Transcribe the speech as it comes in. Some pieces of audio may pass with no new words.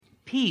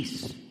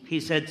"Peace," he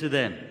said to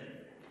them.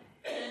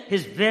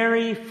 His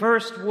very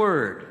first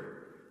word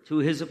to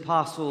his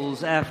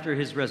apostles after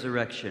his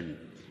resurrection.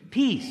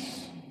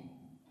 Peace.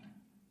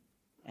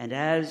 And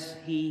as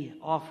he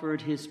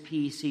offered his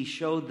peace, he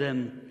showed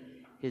them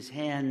his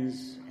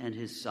hands and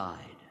his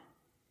side.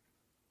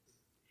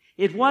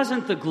 It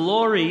wasn't the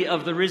glory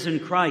of the risen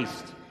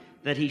Christ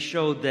that he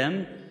showed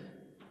them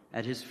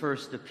at his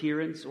first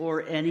appearance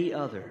or any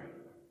other.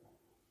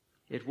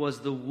 It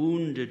was the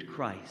wounded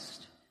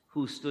Christ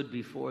who stood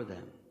before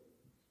them.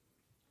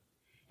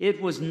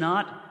 It was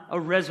not a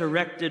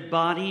resurrected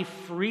body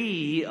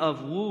free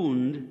of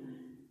wound,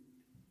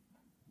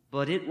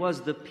 but it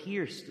was the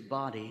pierced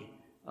body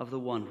of the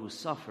one who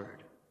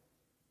suffered.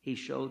 He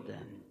showed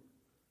them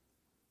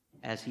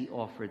as he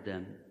offered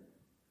them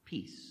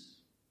peace.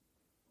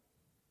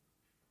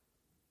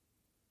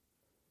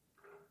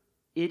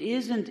 It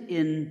isn't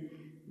in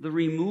the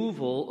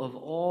removal of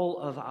all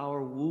of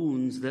our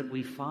wounds that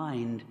we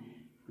find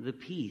the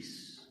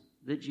peace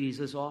that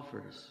Jesus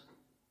offers.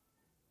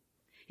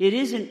 It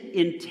isn't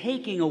in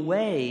taking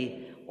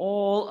away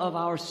all of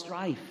our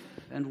strife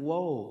and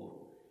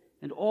woe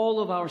and all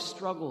of our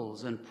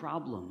struggles and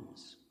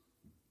problems.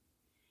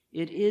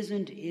 It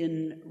isn't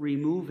in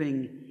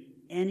removing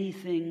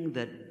anything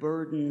that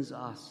burdens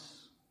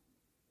us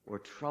or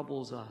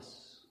troubles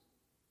us.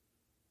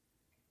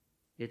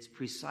 It's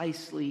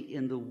precisely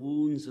in the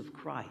wounds of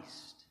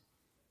Christ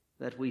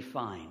that we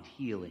find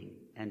healing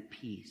and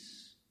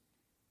peace,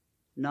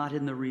 not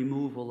in the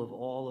removal of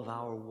all of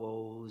our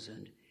woes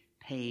and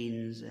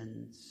pains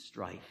and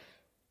strife.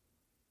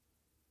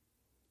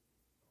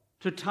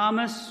 To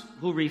Thomas,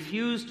 who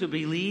refused to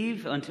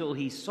believe until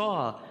he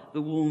saw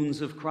the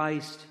wounds of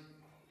Christ,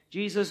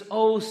 Jesus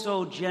oh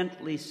so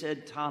gently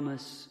said,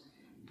 "Thomas,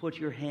 put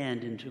your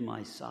hand into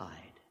my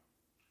side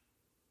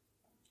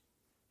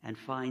and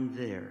find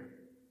there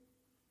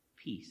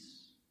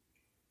peace."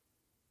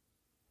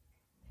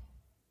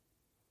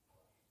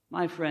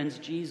 My friends,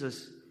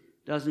 Jesus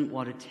doesn't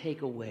want to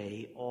take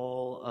away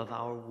all of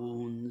our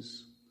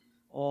wounds,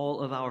 all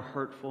of our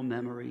hurtful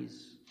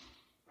memories,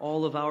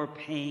 all of our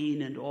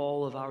pain and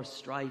all of our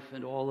strife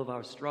and all of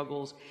our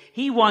struggles.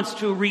 He wants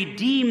to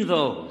redeem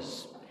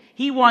those.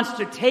 He wants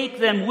to take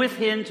them with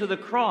him to the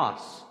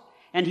cross,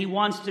 and he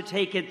wants to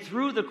take it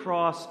through the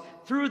cross,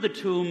 through the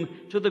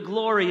tomb, to the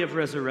glory of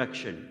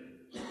resurrection.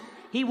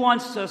 He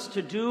wants us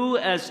to do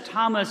as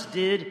Thomas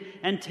did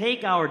and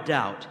take our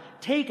doubt,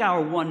 take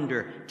our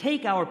wonder,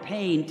 take our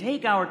pain,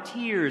 take our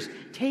tears,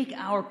 take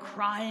our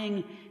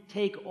crying,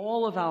 take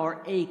all of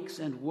our aches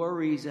and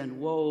worries and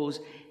woes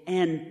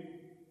and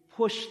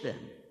push them,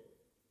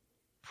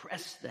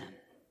 press them,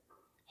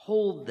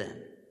 hold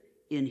them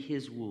in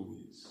his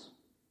wounds.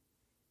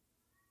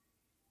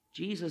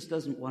 Jesus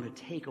doesn't want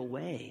to take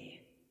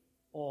away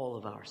all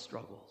of our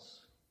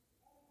struggles.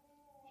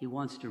 He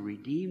wants to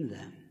redeem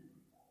them.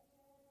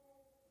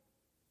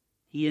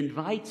 He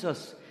invites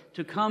us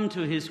to come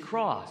to his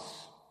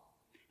cross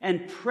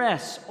and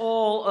press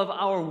all of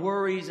our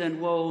worries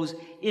and woes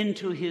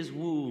into his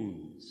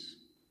wounds,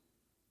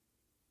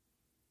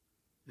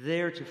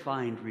 there to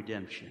find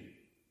redemption.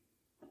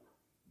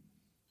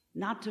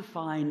 Not to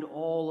find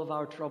all of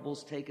our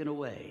troubles taken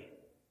away,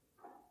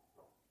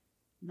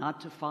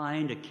 not to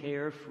find a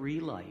carefree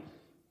life,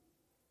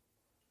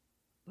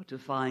 but to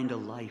find a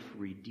life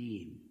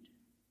redeemed.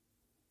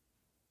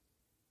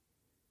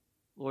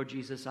 Lord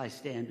Jesus, I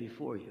stand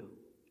before you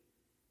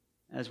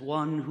as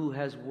one who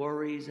has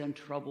worries and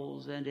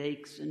troubles and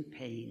aches and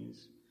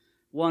pains,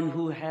 one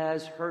who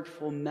has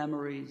hurtful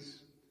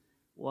memories,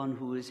 one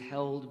who is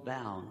held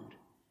bound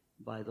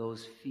by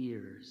those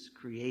fears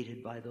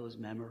created by those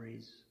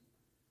memories.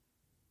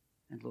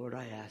 And Lord,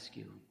 I ask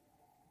you,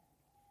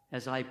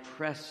 as I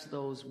press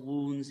those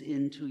wounds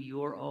into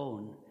your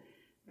own,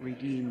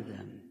 redeem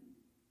them.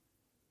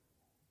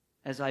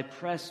 As I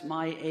press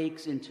my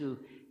aches into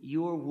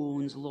your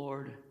wounds,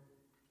 Lord,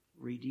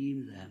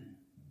 redeem them.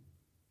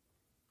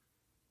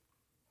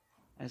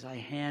 As I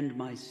hand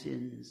my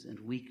sins and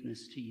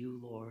weakness to you,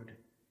 Lord,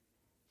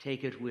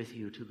 take it with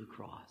you to the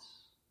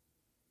cross.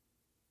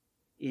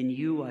 In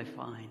you I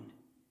find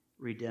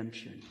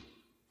redemption.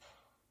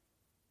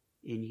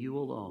 In you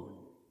alone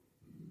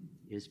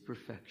is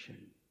perfection.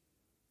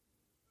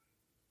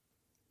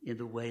 In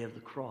the way of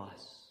the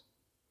cross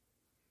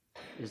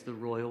is the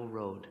royal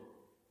road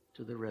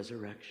to the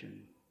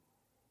resurrection.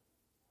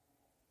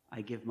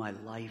 I give my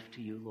life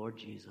to you, Lord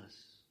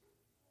Jesus.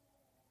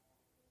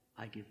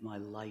 I give my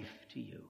life to you.